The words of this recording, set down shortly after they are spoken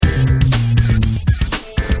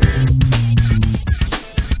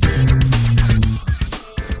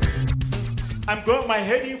my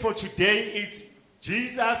heading for today is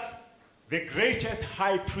Jesus, the greatest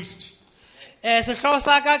high priest. Sehloho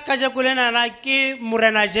sa ka kajeko lena ke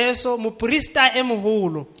Morena Jesu, moprista e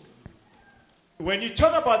moholo. When you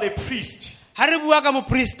talk about the priest, Ha re bua ka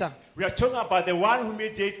moprista, we are talking about the one who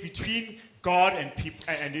mediates between God and people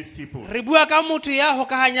and his people. re bua ka motho ya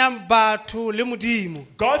hokahanyang batho le Modimo.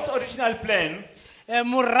 God's original plan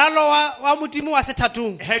Moralo wa Modimo wa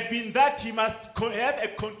sethathong had been that he must have a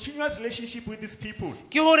continuous relationship with his people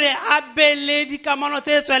ke hore a be le dikamano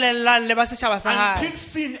tse tswelellang le ba setjhaba sa hae until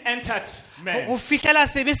sin entered man. ho fihlela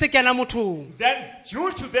sebe se kena mothong. Then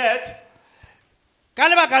due to that, Ka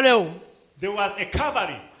lebaka leo there was a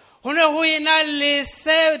covering. ho ne ho ena le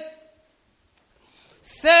se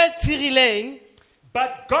tshirileng,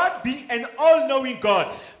 But God being an all-knowing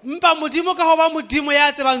God, mpa Modimo ka ho ba Modimo ya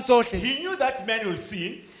tsebang tsohle, he knew that man will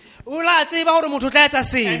sin, o la tseba hore motho o tla etsa and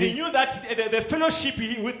he sebe, knew that the fellowship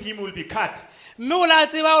with him will be cut. mme o la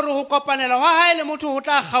tseba hore ho kopanela wa hae le motho ho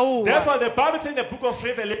tla kgaoha. Therefore, the Bible says in the book of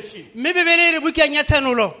Revelation, Mme Bebele e re bukeng ya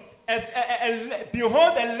tshenolo,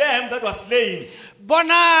 behold the lamb that was slain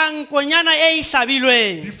bonang konyana e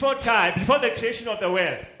hlabilweng before time, before the creation of the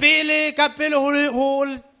world. pele ka pele ho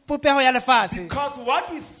popeho ya lefatshe. Because what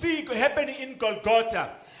we see happening in Golgotha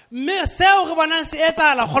Mme seo re bonang se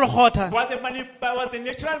etsahala Golgotha was the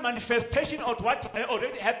natural manifestation of what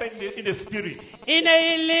already happened in the spirit. e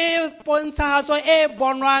ne e le pontshahatso e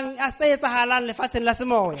bonwang a se etsahalang lefatsheng la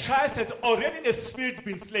semoya, Christ had already in the spirit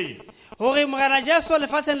been slain. hore Morena Jesu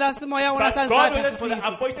lefatsheng la semoya ona But sa God ntse waited for the a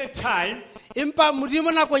appointed time empa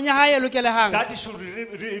Modimo nakong ya hae e lokelehang that he should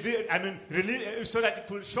so that it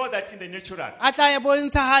could show that in the natural. a tla e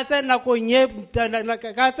bontshahatse nakong e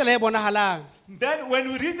ka tsela e bonahalang. Then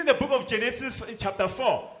when we read in the book of Genesis in chapter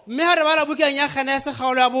 4, Mme ha re bala bukeng ya Genese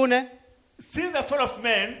kgaolo ya 4, since the fall of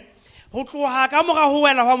man, ho tloha ka mora ho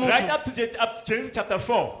wela hwa right motho up to Genesis chapter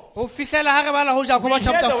 4, ho fihlela ha re bala ho we Jakobo hear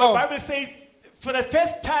chapter the 4, Bible says, for the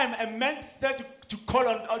first time a man started to call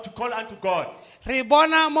unto God. re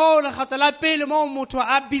bona mo lekgatlo la pele mo motho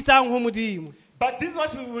a bitsang ho Modimo. But this is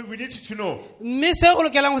what we need to know. Mme se go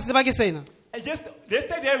lokelang ho se tseba ke sena. Just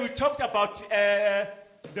yesterday we talked about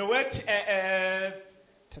the word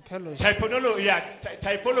typology.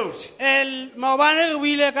 Maobane re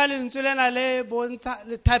buile ka lentswe lena le bontsha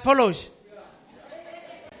le typology.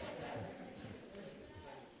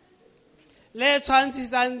 Le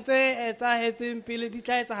tshwantshisang tse etsahetseng pele di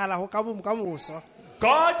tla etsahala ho ka bomoso.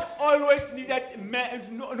 God always needed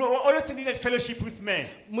fellowship with men.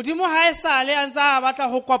 Modimo ha e sale a ntse a batla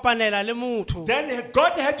ho kopanela le motho. Then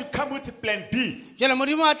God had to come with plan B. Jele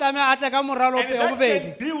Modimo a tlameha a tle ka moralo And o that bobedi.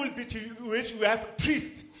 plan B will be to which we have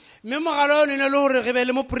priests. Mme moralo o ne le hore re be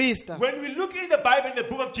le moprista. When we look in the Bible, in the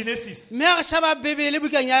book of Genesis, Mme re sheba Bebele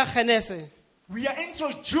bukeng ya Genese, we are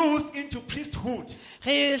introduced into priesthood.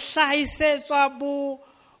 re hlahisetswa bo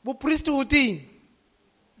priesthooding.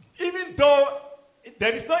 Even though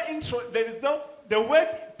the word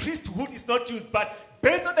priesthood is not used, but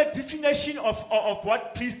based on the definition of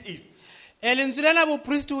what priest is. Lentswe lena bo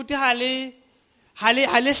priesthood ha le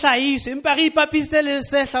hlahiswe, empa re ipapisitse le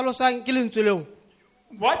se hlalosang ke lentswe leo.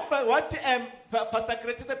 What Pastor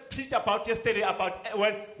Greta preached about yesterday about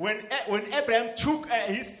when Abraham took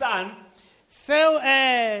his son. Seo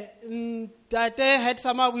ntate had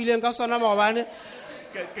sama buileng ka sona maobane.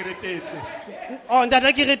 Oh,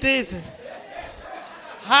 ntate ke retetse.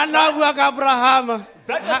 Hana bua ka Abraham.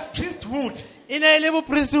 That is priesthood. Ine le bo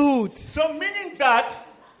priesthood. So meaning that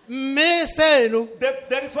Mme seno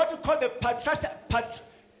there is what we call the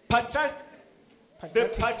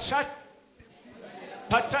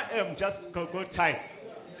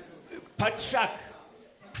patriarch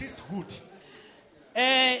priesthood.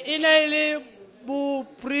 ine le bo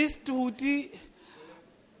priesthood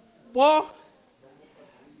bo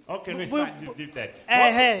Okay, no, it's fine. You leave that.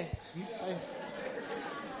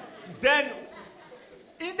 Then,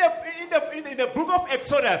 in the book of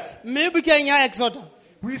Exodus, mme bukeng ya Exodus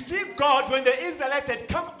we see God when the Israelites had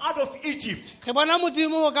come out of Egypt. re bona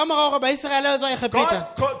Modimo ka mora hore ba Israele tswa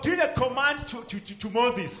Egipeta. God gave a command to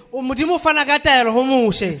Moses. O Modimo fana ka taelo ho He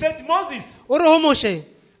Moshe. said, Moses, O re ho Moshe,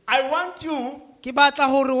 I want you ke batla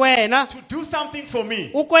hore wena to do something for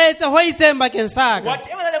me. o koetse ho itseng bakeng sa ka.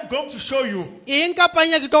 Whatever that I'm going to show you, Eng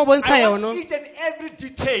kapanya ke tlo bontsha I yona. want each and every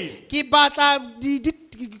detail. Ke batla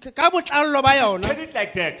ka botlalo ba yona Tell it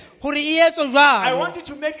like that. hore e etswe I jwalo. want you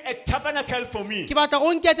to make a tabernacle for me. Ke batla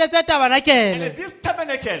o nketsetse tabanakele. And this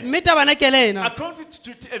tabernacle, Mme tabanakele ena according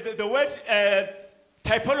to the word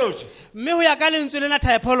typology. mme ho ya ka lentswe lena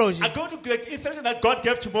typology According to the instruction that God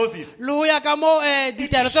gave to Moses, le ho ya ka mo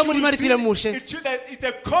ditaelo tse modimo a di fileng moshe it should that it's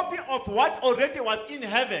a copy of what already was in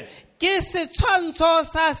heaven. ke setshwantsho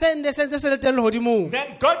sa se ne sentse se le teng lehodimong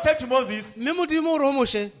Then God said to Moses, mme modimo o re ho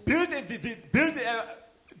moshe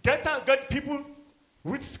get people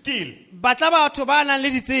with skill batla batho ba nang le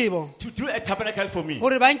ditsebo to do a tabernacle for me.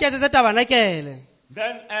 hore ba nketsetse tabanakele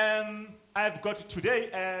Then I've got today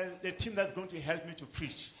the team that's going to help me to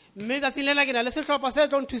preach. mme tsatsing lena ke na le sehlopha se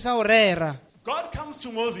tlo nthusa ho rera God comes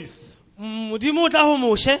to Moses. modimo o tla ho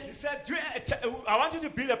moshe He said, I want you to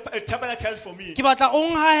build a tabernacle for me. ke batla o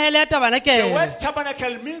nhahele The tabanakele word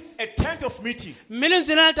tabernacle means a tent of meeting. mme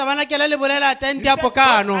lentswe lena tabanakele le bolela He tente said, ya God,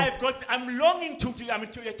 pokano I'm longing to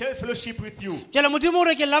have fellowship with you. jale modimo o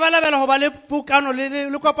re ke labalabela ho ba le pokano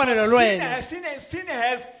le kopanelo le wena Sin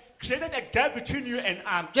has created a gap between you and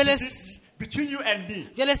between you and me.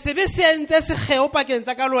 jale sebe se entse sekgeo pakeng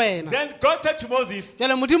tsa ka le wena Then God said to Moses,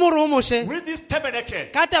 jale modimo o re ho moshe with this tabernacle,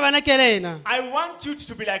 ka tabanakele ena I want you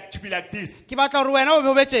to be like this. ke batla hore wena o be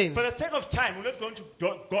o be tjena For the sake of time, we're not going to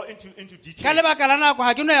go into ka detail. lebaka la nako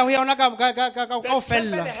ha ke no ya ho yona ka The o temple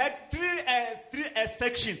fella had three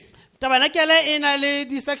sections. tabanakele e na le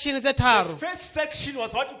di-section tse The tharo first section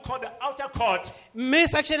was what we call the outer court. mme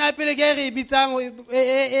section ya pele ke e re e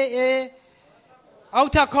bitsang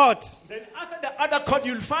outer court Then after the outer court,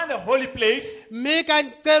 you'll find the holy place. mme ka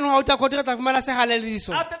tseno outer court re tla fumana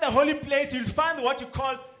sehaleliso After the holy place, you'll find what you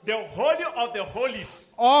call the holy of the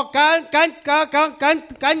holies. o ka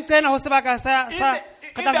nqena ho sebaka sa In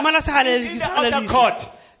ka tla fumana the outer court,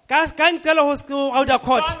 ka nqela ho outer you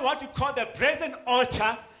court find what you call the brazen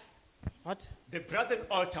altar. what The brazen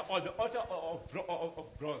altar or the altar of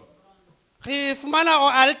bronze. re fumana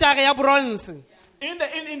altare ya bronze In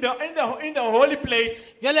the holy place,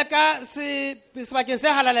 jwale ka sebakeng se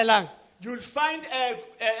halalelang you'll find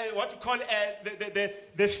what you call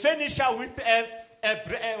the furniture with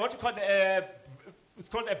what you call it's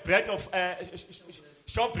called a bread of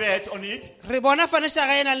showbread on it, re bona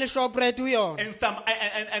faneshara e nang le showbread ho yona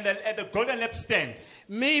and the golden lampstand.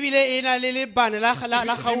 mme ebile e na le lebane la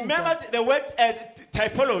gauta Remember the word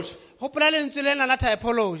typology. gopola lentswe lena la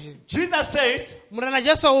typology Jesus says, morena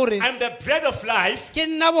jesu o re I'm the bread of life. ke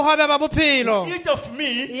nna bogobe ba bophelo Eat of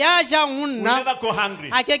me, ya jang ho will nna never go hungry.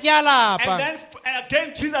 a ke a And lapa then and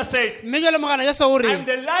again, Jesus says, mme jwale morena jesu o re I'm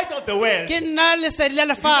the light of the world. ke nna lesedi la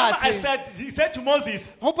Remember lefatshe he said to Moses,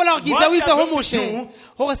 gopola gore ke itse what o you itse are go going to moshe do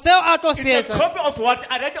gore seo a tlo is se a etsa copy of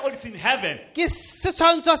what already is in heaven. ke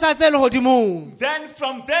setshwantsho sa tse legodimong Then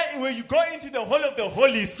from there, when you go into the Holy of the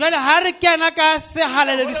Holies, jwale ha re kena ka the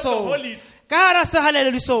Holy of the sehalelelisong Holies, ka hara you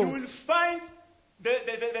sehalelelisong will find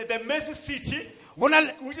the mercy seat, Ho na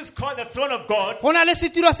le- which is called the throne of God, go na le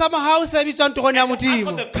setulo sa mogao se bitswang togong ya and the Ark of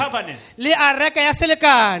modimo the covenant. le a reka ya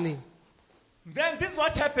selekane Then this is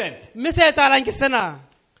what happened. mme se etsagalang ke sena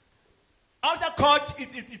Outer court,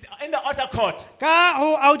 in the outer court, ka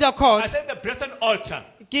ho outer court I said the brazen altar.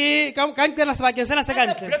 ke ka nqena sebakeng sena se ka In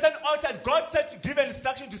the ntle brazen altar, God said to give an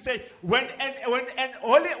instruction to say when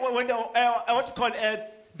the what you call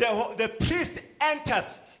the priest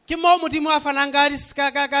enters ke mo modimo a fanang ka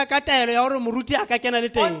taelo ya gore moruti a ka kena le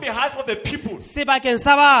on teng behalf of the people. sebakeng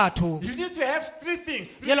sa batho You need to have three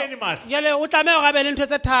things, three animals: jale o tlameya go a be le ntho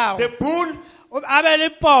tse tharo the bull, a be le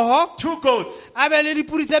poho 2 goats. a be le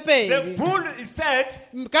dipudi tse The pedi bull is said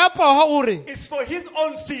ka poho o re is for his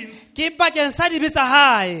own sins. ke bakeng sa dibe tsa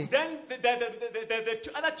hae Then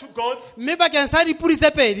the other 2 goats, mme bakeng sa dipudi tse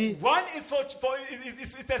pedi one is for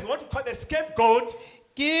is what you call the scapegoat.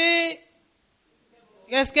 ke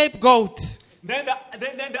scapegoat Then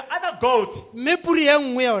the other goat mme pudi e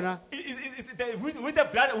nngwe yona with the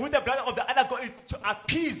blood of the other goat is to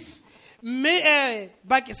appease. mme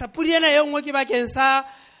sa pudi ena e nngwe ke bakeng sa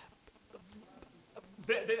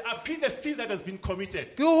Appease the sin that has been committed.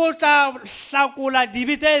 ke go tla hlakola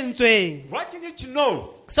dibe tse entsweng What you need to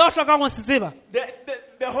know, se o tlhokang go se tseba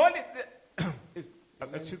the holy.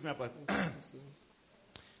 Excuse me about.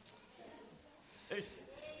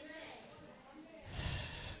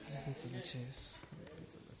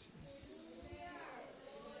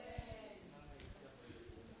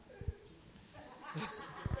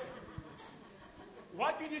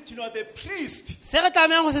 What you need to know, the priest se re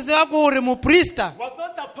tlamehang go se tseba ke gore moprista was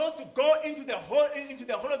not supposed to go into the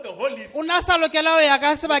hole of the holies. o na sa lokela go ya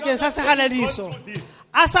ka sebakeng sa segalediso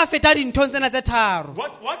a sa feta dinthong tsena tse tharo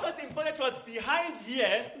What was important was behind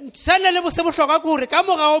here, se ne le se bohlokwa ke gore ka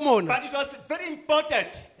morao mona but it was very important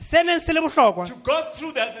se neng se le bohlokwa to go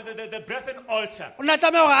through the brazen altar. o na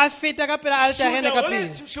tlameya gore a fete ka pela altarene ka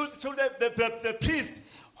pele Should the priest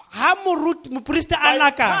ha mopristi a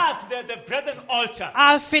naka bypass the brazen altar,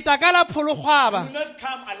 a feta ka la he phologwaba will not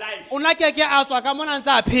come alive. o na ke a tswa ka mona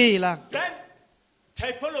ntse a phela Then,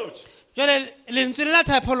 typology. jwale lentswe le la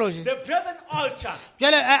typology The brazen altar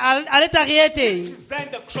jwale a le tagi e teng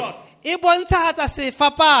represents the cross. e bontshagatsa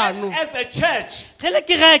sefapano As a church, ge le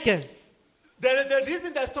kereke the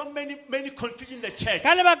reason there's so many confusion in the church,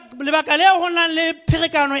 ka lebaka le go nang le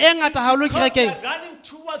pherekano e ngata galo because kerekeng we're running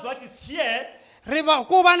towards what is here,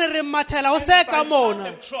 ko bane re mathela go se ka bypass mona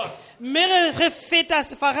the cross. mme ge feta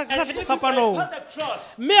And if you sefapanong bypass the cross,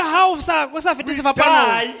 mme ha o sa fete we sefapanong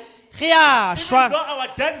die. ge a Even shwa though our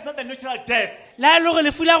death is not a natural death, la le gore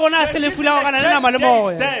lefu la gona a se the lefu la go reason kana the le nama le church is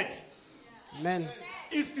moya dead amen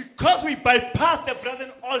is because we bypass the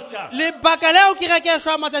brazen altar. lebaka leo kereke e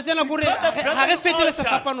shwa matsatsi ana kore Because the ga re fete le present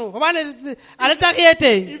sefapanong gobane a le tagi e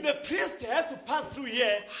teng If the priest has to pass through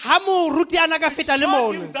here, ha moruti a na ka feta le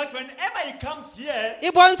show him mona that whenever he comes here,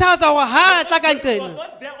 e bontshagatsa gore ha a tla ka he was ntlena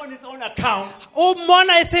not there on his own account. o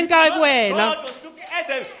mona e seng ka wena God was looking at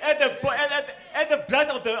the blood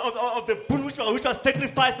of the bull which was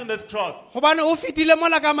sacrificed on this cross. gobane o fetile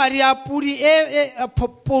mola ka madi a pudi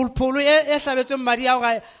pholo e tlabetsweng madi ao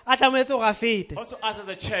a tlametse go a fete Also, us as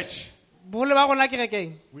a church, bogolo ba gona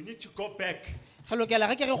kerekeng we need to go back. ge lokela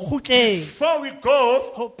ge ke re kgotleng Before we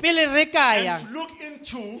go pele re ka ya and to look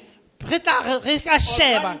into re ka or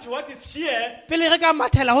sheba run into what is here, pele re ka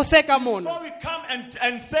mathela go se ka mona before we come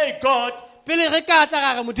and say, God, pele re ka tla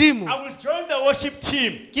gare modimo I will join the worship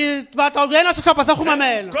team. ke batla go ena setlhopha sa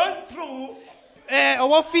kgomamelo Gone through o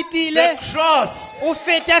bo fetile the cross. o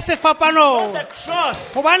fete sefapanong The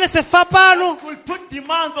cross gobane sefapano will put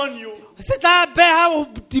demands on you. se tla beha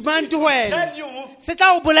dimante ho wena Tell you se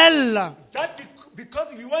tla o bolella that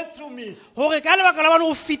because you went through me, gore ka lebaka la bane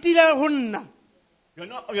o fetile ho nna you're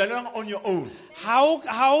not on your own. ha o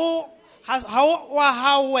wa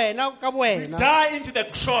ha wena ka wena Die into the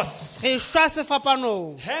cross. re shwa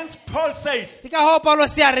sefapanong Hence, Paul says, ke ka ho Paulo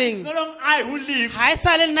se a reng it's no longer I who live, ha e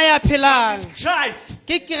sa le nna ya phelang it's Christ.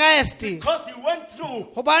 ke Kriste Because he went through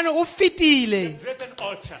gobane o fetile the present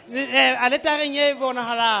altar. a le tageng e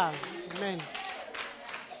bonagalang amen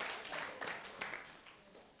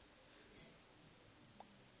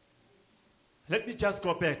Let me just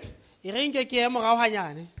go back. e reng ke ye morao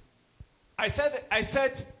hanyane I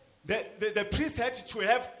said the priest had to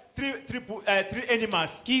have three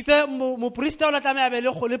animals. ke itse moporista o la tlameya a be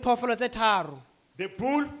le phoofolo tse tharo The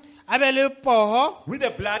bull a be le poho with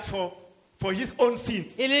the blood for his own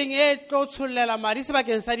sins. e leng e tlo tshollela madi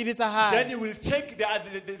sebakeng sa dibe tsa Then gae he will take the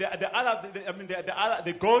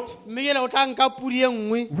goat. mme jele o tla nka pudi e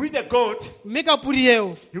nngwe With the goat, mme ka pudi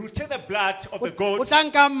eo he will take the blood of the o goat tla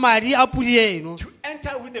nka madi a pudi eno to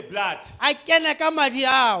enter with the blood a kene ka madi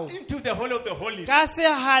ao into the Holy of the Holies. ka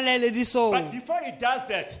sehalele But disong before he does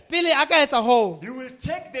that, pele a ka etsa hoo he will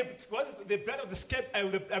take the blood of the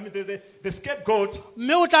scapegoat.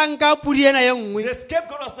 mme o tla nka pudi ena e nngwe The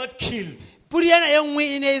scapegoat was not killed. pudi ena e nngwe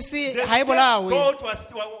e ne e se The ha e bolawe scapegoat was.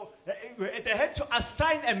 They had to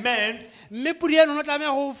assign a man mme pudi eno o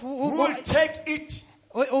tlameya who will take it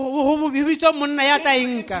ho bitswa monna ya tla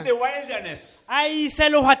into enka the wilderness a ise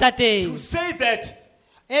le hwata to teng say that.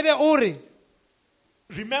 ebe o re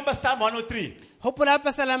Remember Psalm 103. hopola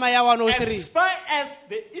peselema ya As 103 far as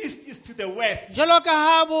the east is to the west, jalo ka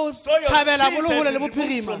ha bo So your thabela bo sins le hole have le been removed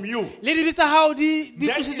bophirima from you. le dibe tsa hao di then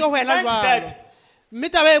it tlositswe ho wena meant jwalo that mme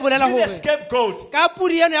taba e bolela with the hore scapegoat, ka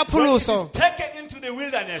pudi eno ya when it is pholoso taken into the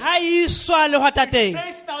wilderness, ha iswa le hwata it teng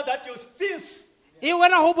says now that your sins e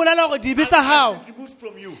wena ho bolela hore dibe tsa hao have been removed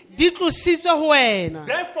from you. di tlositswe ho wena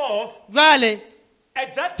Therefore, jwale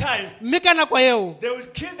at that time, mme ka nako eo they will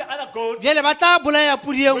kill the other goat. jele ba tla bolaya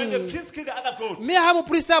pudi e When the nngwe priest kills the other goat, mme ha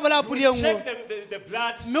moporista a bolaya he pudi e will nngwe check the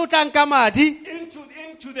blood mme o tla nka madi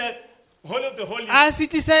into the Holy of the Holies a se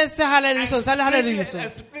tlise sehalelediso sa lehalelediso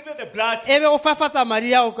and sprinkle the blood. ebe o fafatsa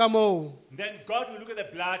madi ao ka moo Then God will look at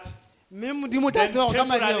the blood. mme modimo o tla Then tseba gore ka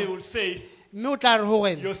madi temporarily ao will say, mme o tla re ho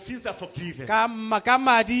wena your sins are forgiven. ka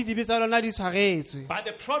madi dibe tsa lona di tshwaretswe But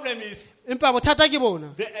the problem is, empa bothata ke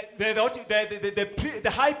bona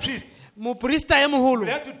the high priest moporista e moholo will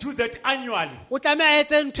have to do that annually. o tlameya a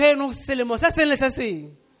etse ntho eno selemo se seng le se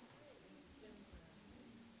seng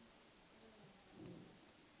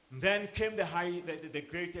Then came the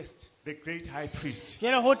great high priest.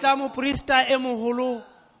 jele ho tla moporista e moholo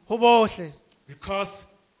ho bohle Because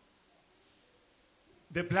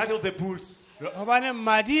the blood of the bulls hobane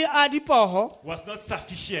madi a dipoho was not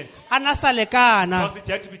sufficient. a na sa lekana Because it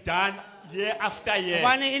had to be done year after year.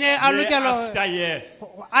 hobane e ne a Year lokela after year.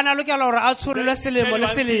 a na lokela hore a tshollwe selemo le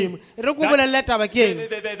selemo re ko bolelle taba ke eng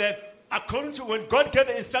according to when God gave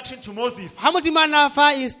the instruction to Moses, ha Modimo a na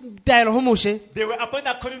fa taelo ho Moshe they were appointed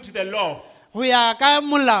according to the law. ho ya ka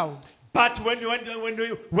molao. But when you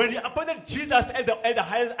appointed Jesus as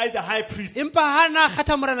the high priest, Empa ha na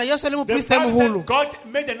kgetha morena Yesu le the moprista e Bible says moholo. God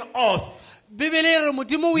made an oath. Bibele e re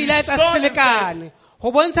Modimo o ile a etsa saw and selekane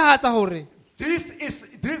ho bontshahatsa hore This.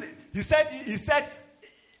 He said,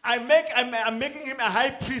 I'm making him a high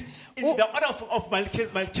priest in the order of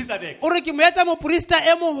Melchizedek. o re ke mo etsa moprista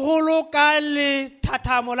e moholo ka le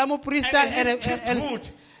thathamo la moprista And his priesthood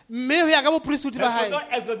mme ho ya ka mopristuti ba hae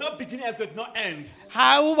has got no beginning, has got no end.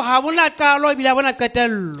 ha bona qalo ebile ha bona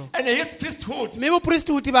qetello. And his priesthood, Mme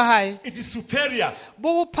mopristuti ba hae it is superior,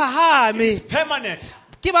 bo phahame it's permanent,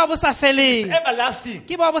 ke ba bo sa feleng everlasting.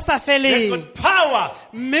 ke ba bo sa It's feleng got power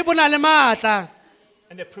mme bona le matla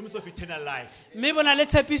and the promise of eternal life. mme bona le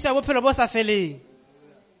tshepiso ya bophelo bo sa feleng.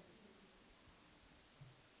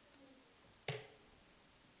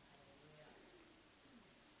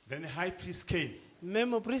 Then the high priest came. Mme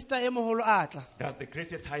moprista e moholo a tla That's the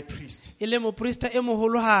greatest high priest. e le moprista e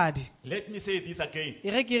moholohadi. Let me say this again.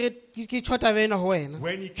 E re ke tshota bena ho wena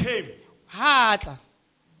When he came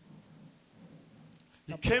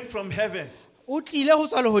from heaven o tlile ho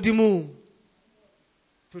tswa lehodimong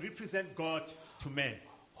to represent God to men.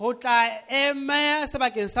 ho tla ema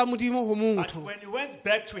sebakeng sa modimo ho But motho. when he went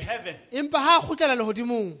back to heaven, Empa ha a kgutlela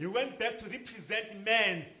lehodimong he went back to represent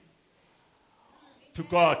men to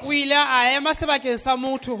God. o ile a ema sebakeng sa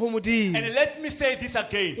motho ho modimo. And let me say this E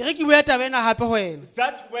again. re ke bua taba ena hape ho wena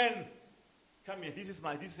That when, come here, this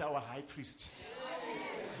is our high priest.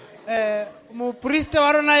 moprista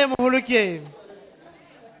wa rona e moholo ke ena.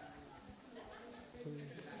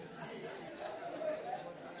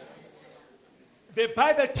 The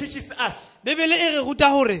Bible teaches us Bibele e re ruta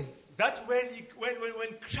hore that when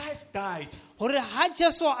Christ died, ha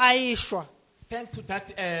Jesu a eshwa thanks to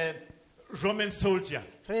that Roman soldier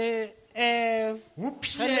re who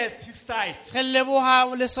pierced his side, re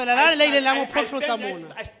leboha lesole la le ile la mo profetsa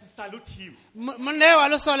mona I salute him. monna wa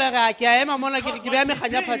lesole ga ke a ema mona ke beya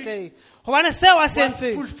meganya phateng hobane seo a Was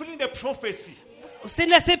sentse fulfilling the prophecy. se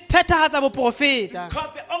ne se phethahatsa boprofeta Because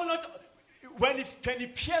the only when he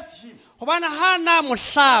pierced him hobane ha na the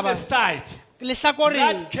mohlaba side,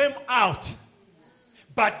 lehlakoreng blood came out,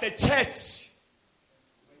 but the church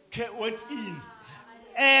went in.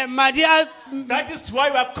 madi a That is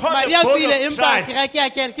why we are called madi the a body tswile of empa Christ. kereke ya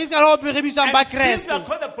kene ke se ka lo re bitswang ba And since we are Kreste.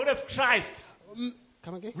 called the body of Christ,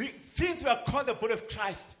 Come again? since we are called the body of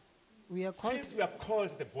Christ, We are called since we are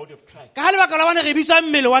called the body of Christ, ka ha lebaka la bane re bitswa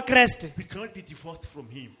mmele wa Kreste we cannot be divorced from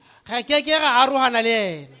him. ga ke ra arohana le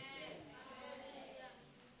yena.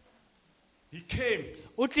 He came.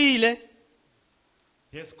 O tlile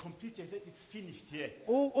He has completed. He said it's finished here.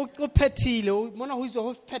 o phethile o mona ho itse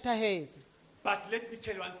ho phethahetse. But let me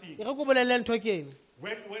tell you one thing. E re go bolelle ntho ke ena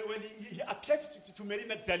When he applied to Mary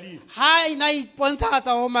Magdalene, ha ina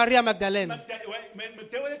ipontshagatsa ho Maria Magdalena. when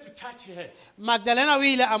they wanted to touch her, Magdalena o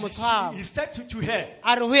ile a mo tshwara he said to her,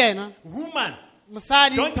 a re ho yena "Woman,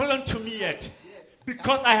 mosadi don't hold on to me yet,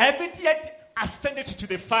 because I haven't yet ascended to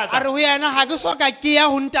the a re Father. ho yena ha ke soka ke ya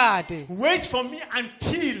ho ntate Wait for me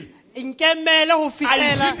until nkemele ho I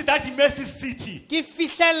fihlela hit that mercy city ke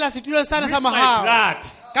fihlella setulong sa with sa my mahao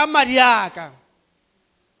blood." ka madi aka.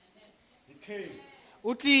 He came.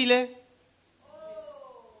 O tlile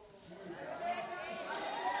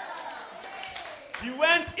He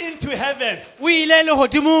went into heaven. o ile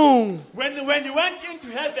lehodimong. When he went into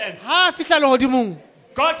heaven, Ha a fihla lehodimong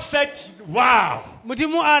God said, "Wow,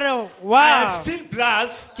 modimo a re I wow have seen blood.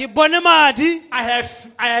 ke bone madi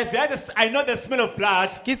I know the smell of blood,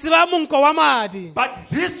 ke tseba monko wa madi but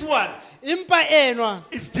this one empa enwa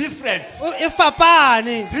is different. e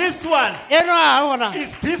fapane This one enwa ona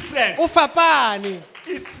is different. o fapane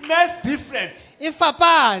It smells different. e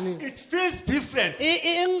fapane It feels different.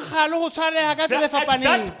 e nkga le go tshwareha ka tsela e At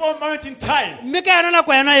fapaneng. that moment in time, Mme ka yona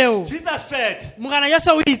nako yona eo Jesus said, mogana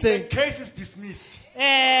Jesu o "The itse case is dismissed."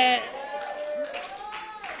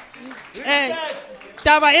 He said,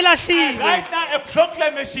 taba e lahlile "Right now, a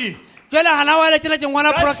proclamation jwale hana wa letela ke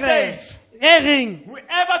ngwana that program says, e reng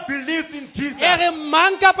whoever believes in Jesus, e re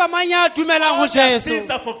mang kapa mang ya dumelang all ho their Jesu sins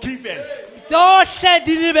are forgiven." tsohle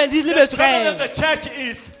di The lebetswe ka problem of ena. the church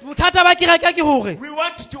is Bothata ba kereke ke hore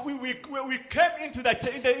we came into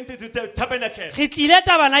the tabernacle. re tlile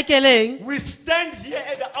tabanakeleng We stand here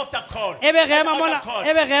at the altar call. e be re At the ema altar mona call.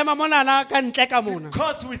 e be re ema monana ka ntle ka mona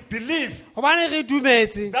Because we believe hobane re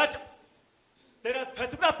dumetse that there are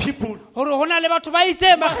particular people hore ho na le batho ba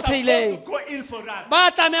itseng ba who are supposed to kgethehileng go in for us. ba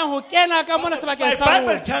tlamehang ho kena ka mona My sebakeng sa Bible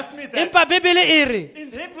rona. tells me that Empa Bibele e re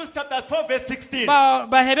in Hebrews chapter 4 verse 16,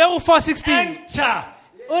 Bahebegu 4:16 enter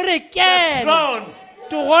o re the kena throne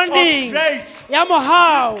toroneng of grace ya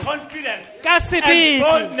mohao confidence ka and sebete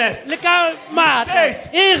boldness. le ka matla There's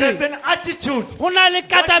e re an attitude. go na le What we need,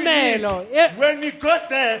 katamelo when we got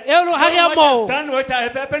there, e lo- ha re ya what moo. has done what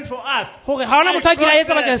has happened for us. gore ga ona motho a kila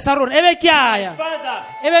etsa bakeng sa rona e be ke aya Father,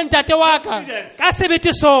 e be ntate wa ka ka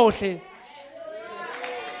sebete sohle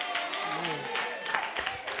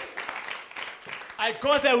I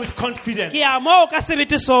go there with confidence. ke ya moo ka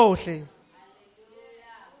sebete sohle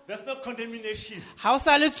There's no condemnation. ga o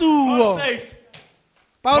sa le Paul tsuo says,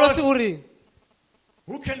 paulos o re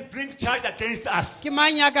who can bring charge against us? ke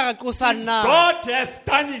mang ya ka ga ko sa nna God has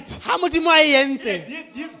done it. ga modimo a e entse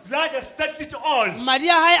His blood has settled it all. madi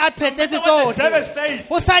a gae a phetetse What the devil tsohle says,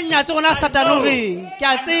 go sa nyatse gona satane reng ke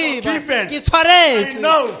a tseba forgiven. ke I tshwaretswe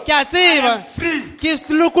know. ke a I tseba am free. ke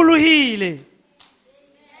lokolohile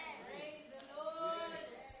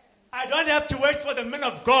I don't have to wait for the man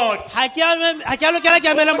of God. ga ke a lokela ke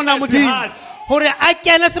amele mona modimo gore a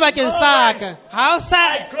kene sebakeng sa ka ga o sa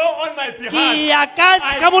I go on my behalf. ke ya ka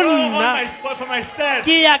I ka go on bonna my spot for myself.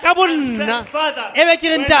 ke ya ka bonna Father, e be ke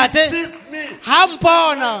re when ntate he sees me, ga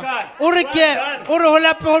mpona o re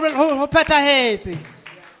ho phethahetse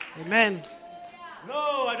amen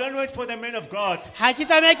no, I don't wait for the man of God. ga ke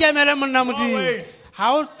tlamee ke emele monna modimo Always.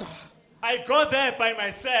 ga o I go there by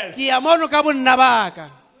myself. ke ya mono ka bonna baka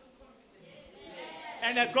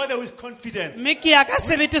And I go there with confidence. mme ke ya ka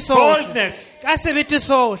sebete sohle Boldness. ka sebete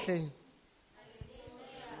sohle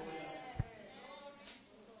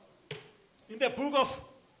In the book of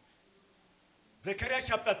Zechariah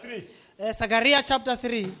chapter 3, Zakaria chapter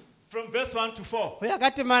 3 from verse 1 to 4. go ya ka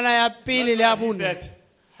temana ya pele le ya bone That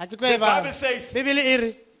ga ke tlo the e Bible bala says, bebele e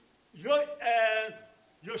re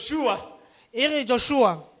Joshua e re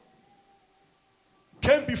joshua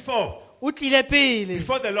came before o tlile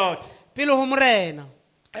the Lord. pele go morena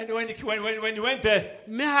And when he went there,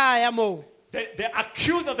 mme ga ya moo the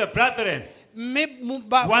accused of the brethren mme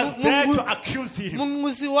was there to accuse him.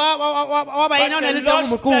 mongosi wa baena o But ne the le tla go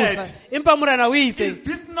Lord mokosa said, empa morena o Is itse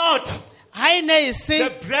this not ga e ne e se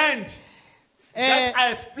the brand that I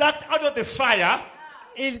have plucked out of the fire?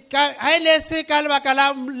 ga e ne e se ka lebaka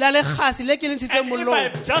la legasi le ke le ntshitseng And if I mollong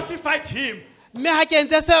have justified him, mme ga ke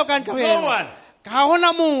entse seo ka ntle go no ena one ga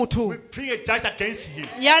gona motho will bring a judge against him,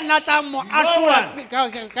 ya natlang mo ahlola ka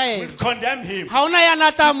will ena condemn him. ga ona ya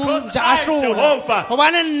natlang mo Because I, ahlola Jehovah,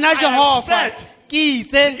 gobane nna I have jehova said ke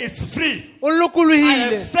itse it's free. o I have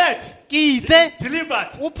lokolohile said ke itse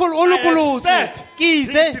delivered. o I have lokolotswe said ke he's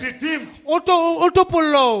itse redeemed. o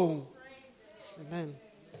topollong amen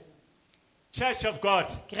Church of God,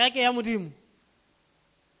 kereke ya modimo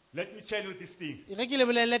let me tell you this thing. e re ke le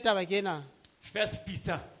bolelele taba ke ena First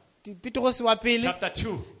Peter peterosi wa pele chapter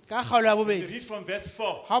 2. ka kgaolo ya We bobedi read from verse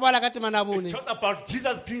 4. ga o bala ka temana ya It bone talks about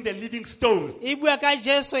Jesus being the living stone. e bua ka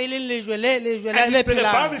jesu e leng lejwe And le the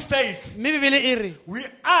phelang Bible says, mme bebele e re we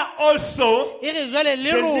are also e re jwale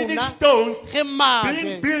le the living rona stones ge being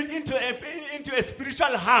mmaje built into a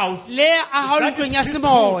spiritual house. le aga That ntlong is ya priesthood.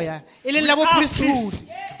 semoya e leng la bo We are priesthood priests.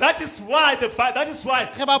 That is why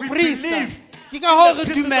ge ba we prista believe ke ka hoo the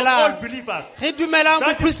re priesthood of all dumelang believers. ge dumelang bo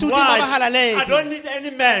That is priesthood ba why I bahalaletse don't need any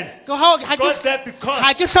man. Ke hao- ga Go ke- there because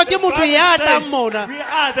ga ke hloke the motho Bible ya says tlang mona we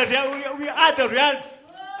are the real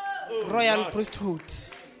Oh, royal Lord. priesthood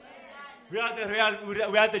We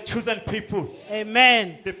are the chosen people,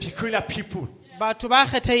 amen the peculiar people. batho ba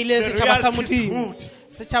kgetheileng The setšhaba sa real modimo priesthood.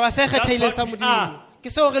 setšhaba se kgetheileng sa what we modimo are. ke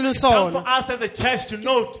seo re leng Time for sona us as a church to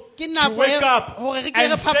note, Ke to nako wake e- up hore re ke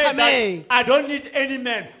and re say phaphameng. that I don't need any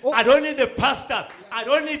man. Oh. I don't need the pastor. I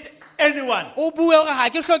don't need anyone. o bue gore ga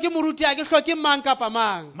ke hloke moruti ga ke hloke mang kapa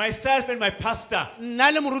mang Myself and my pastor,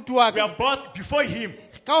 nna le moruti wa we ka are both before him,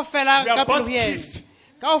 kao fela we are ka pele both go yena priests.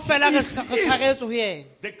 kao fela He re is- tshwaretswe go yena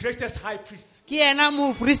the greatest high priest. ke yena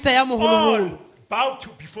moporista ya moholoholo All bow to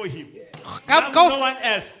before him. Ka- No, ka- no one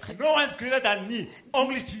else. No one's greater than me.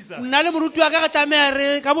 Only Jesus. nna le moruti wa ka re tlameya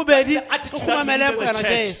re ka bobedi That's the attitude re that we kgomamele need as a morena church.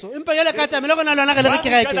 jesu empa jale katamelo go na le yona re le re Once we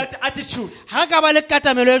get kereke that attitude, ga re ka ba le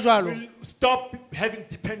katamelo e jalo we'll stop having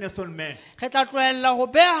dependence on men. re tla tloelela go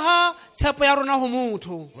bega tshepo ya rona go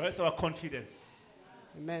motho Where's our confidence?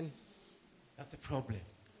 amen That's the problem.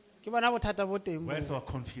 ke bona bothata bo teng Where's moo. our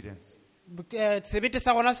confidence? sebete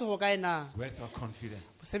sa gona se go kae na Where's our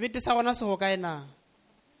confidence? sebete sa gona se go kae na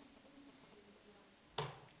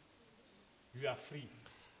You are free.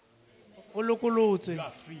 o lokolotswe You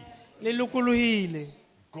are free. le lokolohile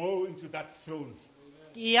Go into that throne.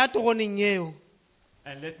 ke ya toroneng eo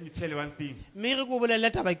And let me tell you one thing. mme re ko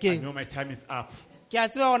bolelele taba I keng know my time is up. ke a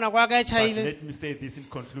tseba ona kwa ka e But chaile let me say this in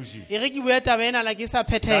conclusion. e re ke bua taba ena la ke sa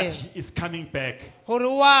That phethela he is coming back. hore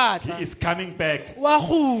wa He tla is coming back. wa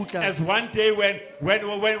gutla As one day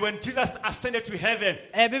when Jesus ascended to heaven,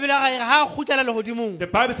 bibele ga e re ha gutlela le godimong the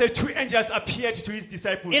Bible says 2 angels appeared to his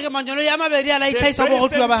disciples. e re manyolo ya mabedi a la The itlhaisa very bo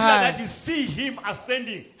same gotua ba teacher hae that you see him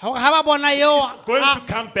ascending ha ba bona eo going to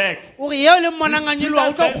come back. o re eo le mmonang a nyoloa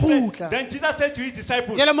o tlo gutla Then Jesus said to his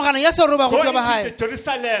disciples, jale mogana ya soro ba go gotua ba into hae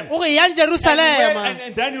Jerusalem. o re yang jerusalema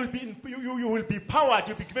And then you will be powered.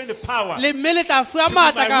 You'll be given the power le mme le tla fuwa to be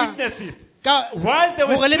maatla my ka witnesses. ka While they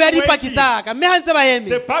were gore le still bea dipaki waiting, tsaka mme ga ntse ba eme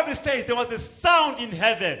the Bible says there was a sound in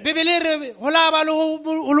heaven. bibele e re go la ba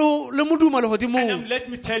le modumo le godimong Let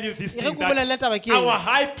me tell you this e re thing, ko bolelle taba that ke our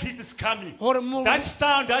high priest is coming. gore mo- That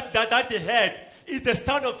sound that they heard is the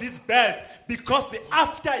sound of his bells, because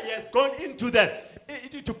after he has gone into them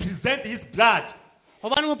to present his blood,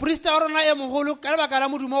 gobane moporista wa rona e mogolo ka lebaka la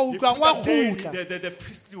modumo o he utlwang wa put on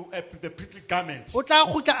gutla the priestly garment. o tla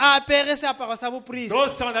gutla a apere seaparo sa boporista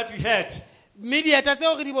Those sounds that we heard mme dieta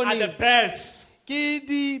tseo re di are the boneng bells ke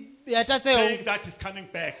dieta tseo saying that he's coming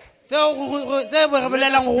back. tse re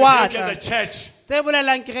bolelang go The watla church, tse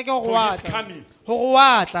bolelang kereke go for his watla coming. go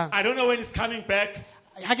watla I don't know when he's coming back.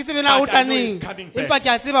 ga ke tsebe na o But I know tlaneng he's coming back. empa ke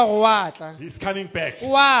a tseba go watla He's coming back. o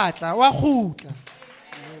watla wa gutla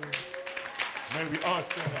May we all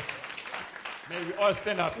stand up. May we all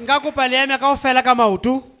stand up. nka kopa le eme ka go fela ka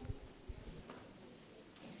maoto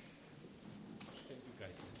Thank you,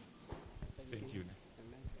 guys. Thank you.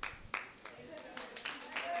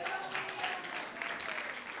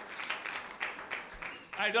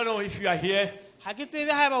 I don't know if you are here, ga ke tsebe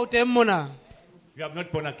ga e ba o teng mona you have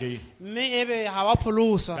not born again. mme ebe ga wa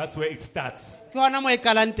pholoswa That's where it starts. ke gona mo e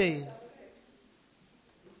qalang teng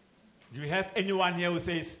Do you have anyone here who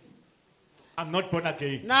says, I'm not born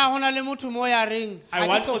again? na go na le motho mo ya reng I ga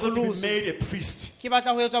want ke so also to be pholoswe made a priest. ke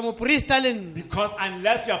batla go etswa moporista le nne Because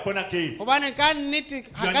unless you are born again, gobane ka nnete you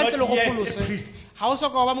ga are ka ntle le not go yet a pholoswe priest. ga o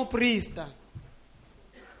soka o ba moporista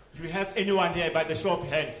Do you have anyone here by the show of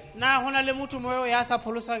hand? na go na le motho mo ya sa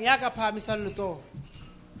pholosang ya ka phahamisang letsogo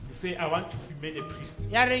You say, I want to be made a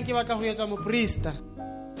priest. ya reng ke batla go etswa moporista